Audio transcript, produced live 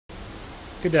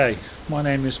Good day, my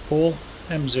name is Paul,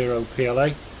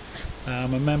 M0PLA.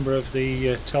 I'm a member of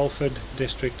the Telford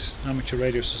District Amateur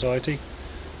Radio Society,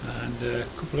 and a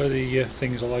couple of the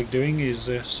things I like doing is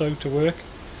sow to work,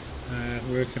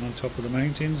 working on top of the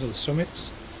mountains or the summits.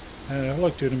 I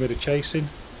like doing a bit of chasing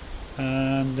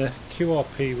and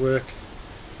QRP work,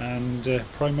 and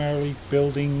primarily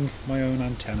building my own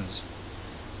antennas.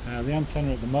 The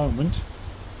antenna at the moment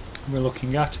we're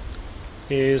looking at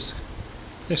is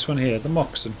this one here, the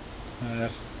Moxon.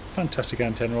 Fantastic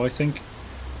antenna, I think.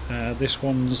 This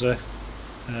one's a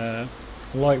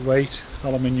lightweight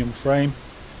aluminium frame,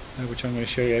 which I'm going to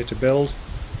show you how to build.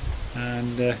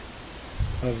 And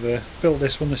I've built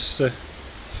this one. This is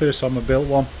first time I built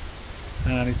one,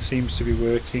 and it seems to be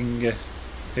working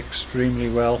extremely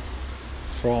well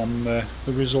from the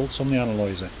results on the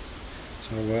analyzer.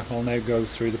 So I'll now go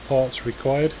through the parts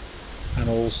required and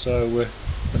also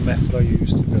the method I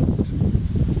use to build it.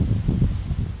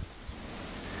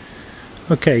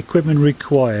 Okay, equipment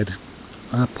required: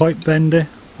 a pipe bender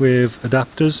with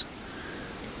adapters,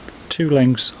 2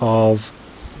 lengths of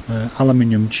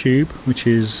aluminium tube, which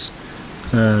is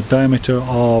a diameter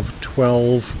of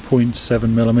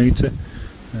 12.7mm.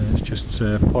 It's just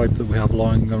a pipe that we have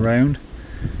lying around,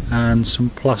 and some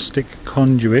plastic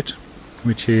conduit,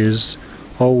 which is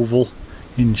oval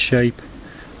in shape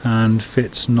and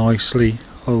fits nicely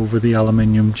over the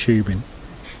aluminium tubing.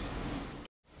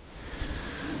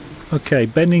 Okay,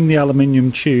 bending the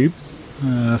aluminium tube.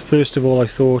 First of all, I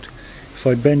thought if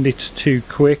I bend it too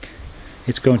quick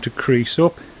it's going to crease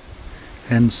up,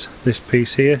 hence this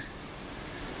piece here.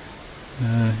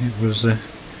 It was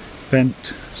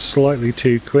bent slightly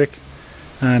too quick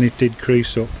and it did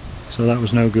crease up, so that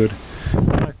was no good.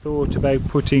 I thought about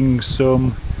putting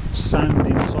some sand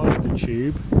inside the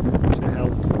tube to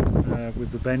help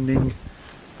with the bending,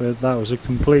 but that was a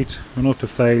complete and utter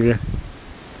failure,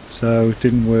 so it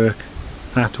didn't work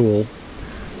at all.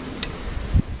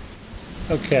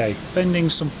 Okay, bending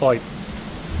some pipe.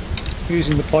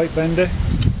 Using the pipe bender,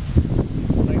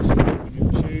 length of the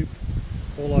aluminium tube,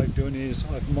 all I've done is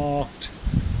I've marked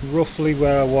roughly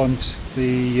where I want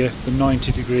the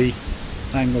 90-degree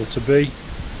angle to be.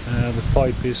 The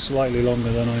pipe is slightly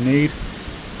longer than I need,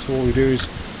 so all we do is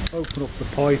open up the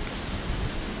pipe,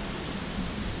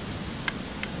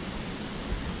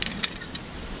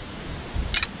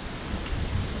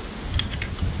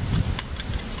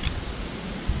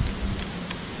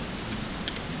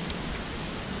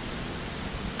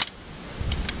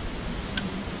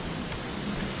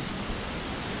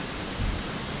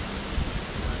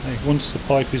 once the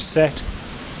pipe is set,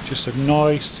 just a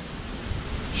nice,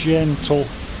 gentle,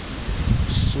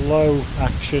 slow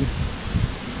action.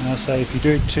 And I say, if you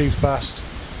do it too fast,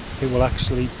 it will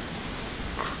actually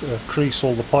crease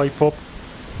all the pipe up.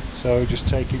 So just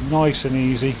take it nice and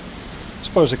easy. I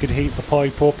suppose I could heat the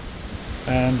pipe up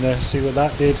and see what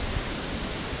that did.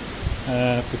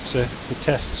 But the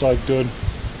tests I've done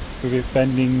with it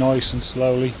bending nice and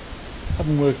slowly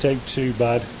haven't worked out too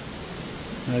bad.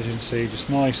 As you can see, just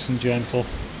nice and gentle,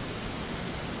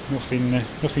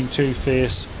 nothing too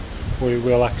fierce, or it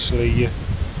will actually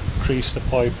crease the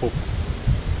pipe up.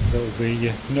 That will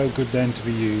be no good then to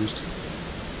be used.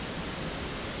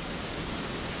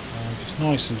 Just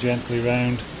nice and gently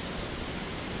round,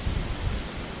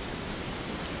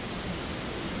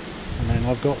 and then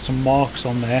I've got some marks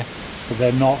on there, but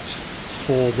they're not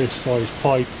for this size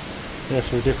pipe, they're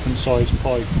for a different size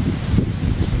pipe.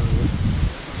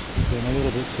 A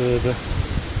little bit further,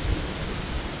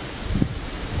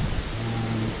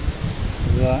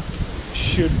 and that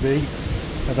should be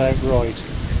about right.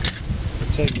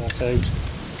 I'll take that out,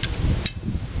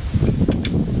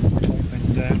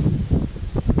 bend down,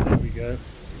 there we go.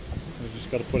 I've just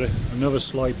got to put another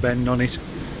slight bend on it,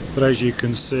 but as you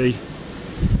can see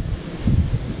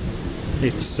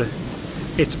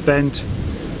it's bent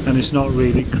and it's not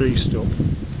really creased up.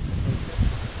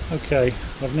 Okay,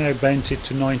 I've now bent it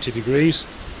to 90 degrees.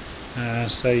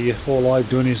 All I've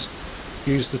done is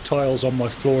use the tiles on my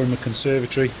floor in the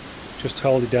conservatory, just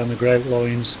hold it down the grout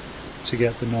lines to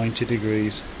get the 90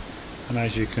 degrees. And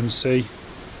as you can see,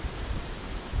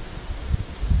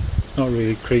 it's not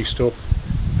really creased up,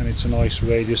 and it's a nice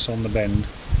radius on the bend.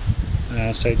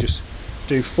 Just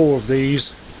do 4 of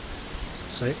these,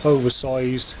 say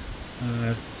oversized,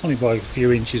 only by a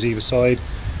few inches either side,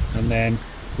 and then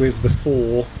with the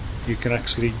 4 you can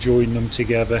actually join them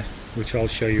together, which I'll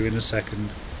show you in a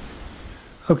second.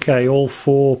 Okay, all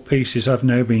 4 pieces have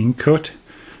now been cut,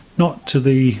 not to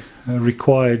the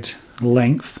required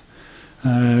length,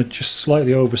 just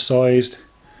slightly oversized,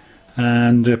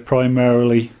 and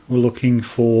primarily we're looking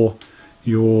for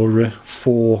your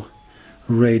 4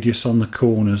 radius on the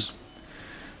corners.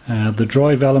 The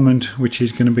drive element, which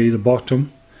is going to be the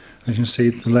bottom, as you can see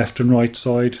the left and right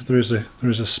side, there is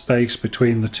a space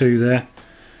between the two there.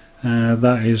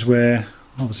 That is where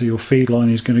obviously your feed line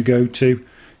is going to go to,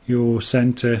 your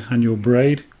centre and your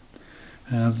braid.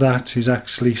 That is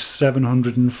actually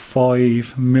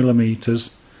 705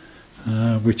 millimeters,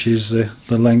 which is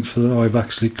the length that I've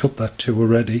actually cut that to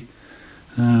already.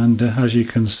 And as you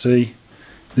can see,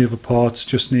 the other parts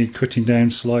just need cutting down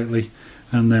slightly,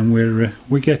 and then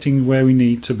we're getting where we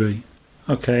need to be.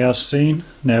 Okay, as seen,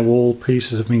 now all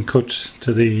pieces have been cut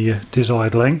to the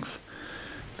desired length.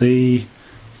 The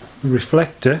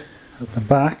reflector at the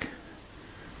back,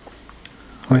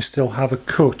 I still have a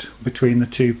cut between the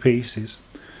two pieces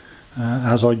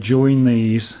as I join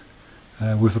these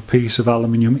with a piece of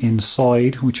aluminium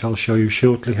inside, which I'll show you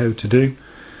shortly how to do.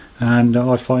 And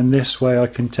I find this way I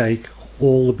can take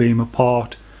all the beam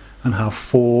apart and have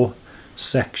 4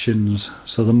 sections,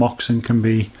 so the Moxon can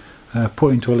be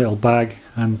put into a little bag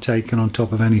and taken on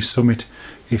top of any summit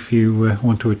if you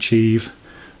want to achieve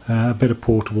a bit of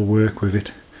portable work with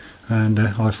it, and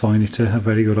I find it a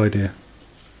very good idea.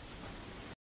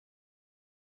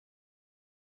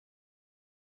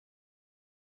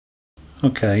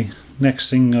 Okay,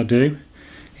 next thing I do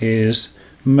is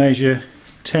measure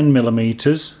 10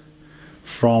 millimeters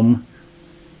from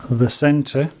the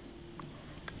centre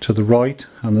to the right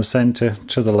and the centre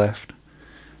to the left,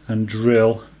 and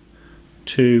drill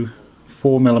 2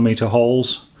 4mm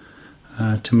holes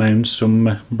to mount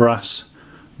some brass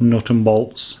nut and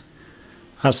bolts.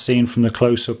 As seen from the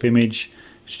close-up image,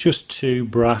 it's just 2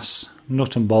 brass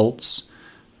nut and bolts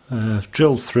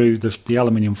drilled through the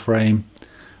aluminium frame,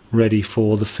 ready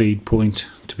for the feed point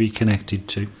to be connected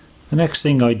to. The next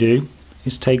thing I do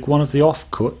is take one of the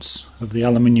offcuts of the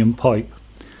aluminium pipe,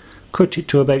 cut it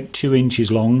to about 2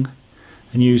 inches long,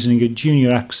 and using a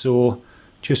junior hacksaw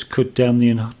just cut down the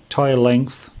entire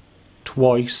length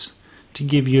twice to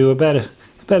give you about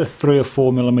a 3 or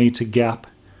 4 millimeter gap,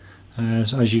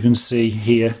 as you can see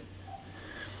here.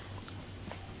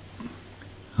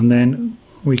 And then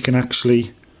we can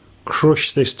actually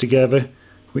crush this together,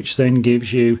 which then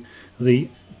gives you the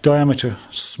diameter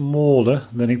smaller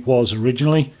than it was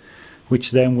originally,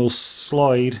 which then will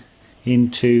slide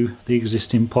into the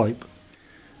existing pipe.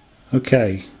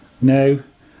 Okay, now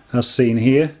as seen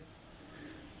here,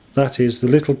 that is the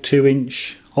little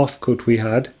 2-inch offcut we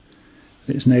had.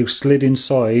 It's now slid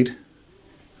inside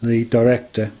the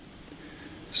director.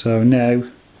 So now,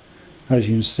 as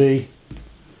you can see,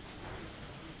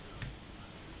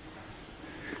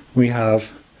 we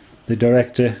have the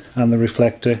director and the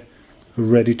reflector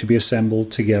ready to be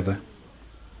assembled together.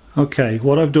 Okay,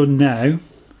 what I've done now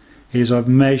is I've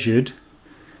measured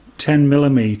 10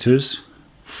 millimeters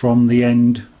from the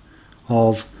end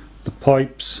of the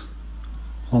pipes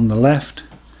on the left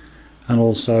and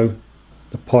also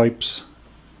the pipes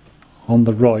on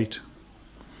the right.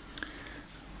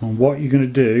 And what you're going to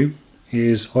do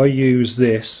is I use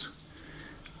this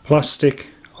plastic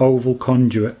oval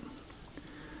conduit,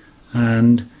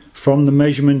 and from the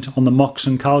measurement on the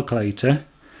Moxon calculator,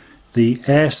 the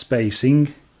air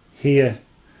spacing here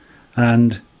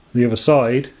and the other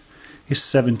side is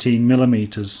 17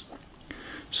 millimeters.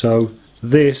 So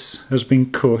this has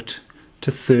been cut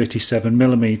to 37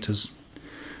 millimeters,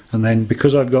 and then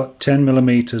because I've got 10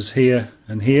 millimeters here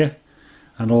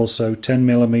and also 10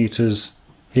 millimeters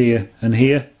here and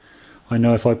here, I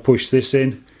know if I push this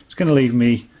in, it's going to leave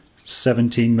me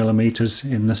 17 millimeters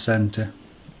in the center.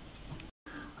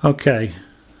 Okay,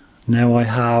 now I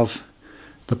have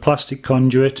the plastic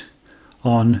conduit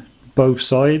on both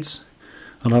sides,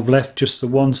 and I've left just the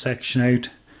one section out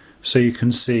so you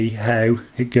can see how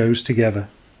it goes together.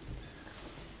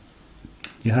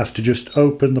 You have to just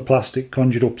open the plastic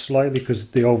conduit up slightly because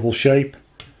it's the oval shape,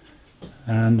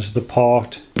 and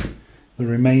the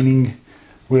remaining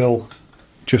will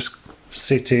just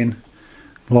sit in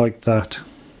like that.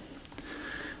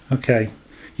 Okay,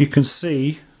 you can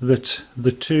see that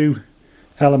the two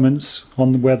elements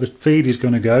on where the feed is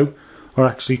going to go are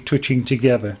actually touching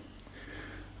together.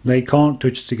 They can't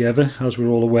touch together, as we're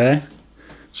all aware,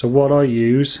 so what I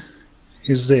use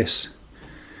is this.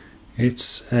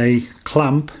 It's a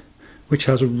clamp which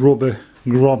has a rubber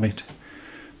grommet.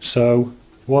 So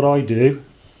what I do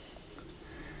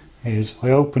is I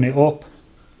open it up,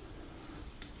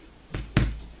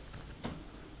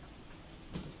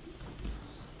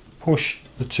 push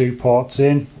the two parts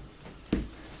in,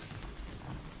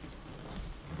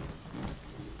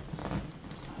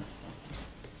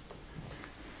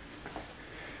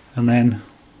 and then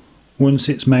once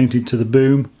it's mounted to the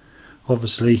boom,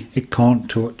 obviously it can't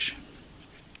touch.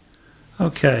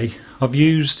 Okay, I've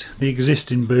used the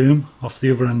existing boom off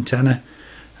the other antenna,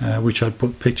 which I'd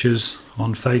put pictures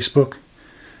on Facebook,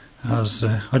 as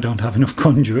I don't have enough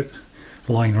conduit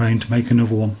lying around to make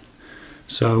another one.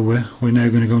 So we're now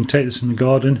going to go and take this in the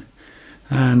garden,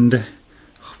 and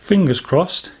fingers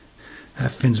crossed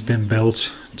everything's been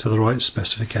built to the right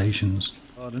specifications.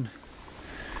 Garden.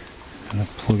 Gonna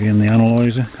plug in the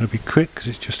analyzer. Gotta be quick because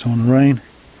it's just on the rain.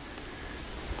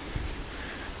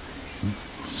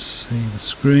 See the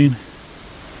screen.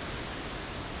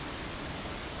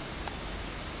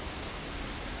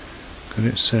 Got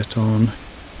it set on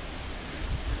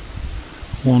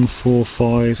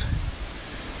 145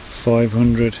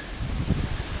 500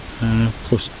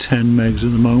 plus 10 megs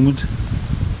at the moment.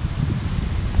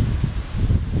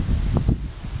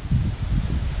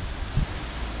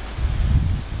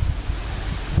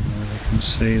 You can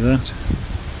see that.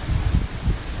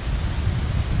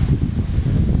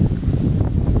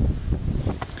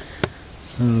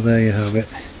 So there you have it.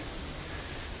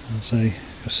 As I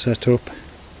just set up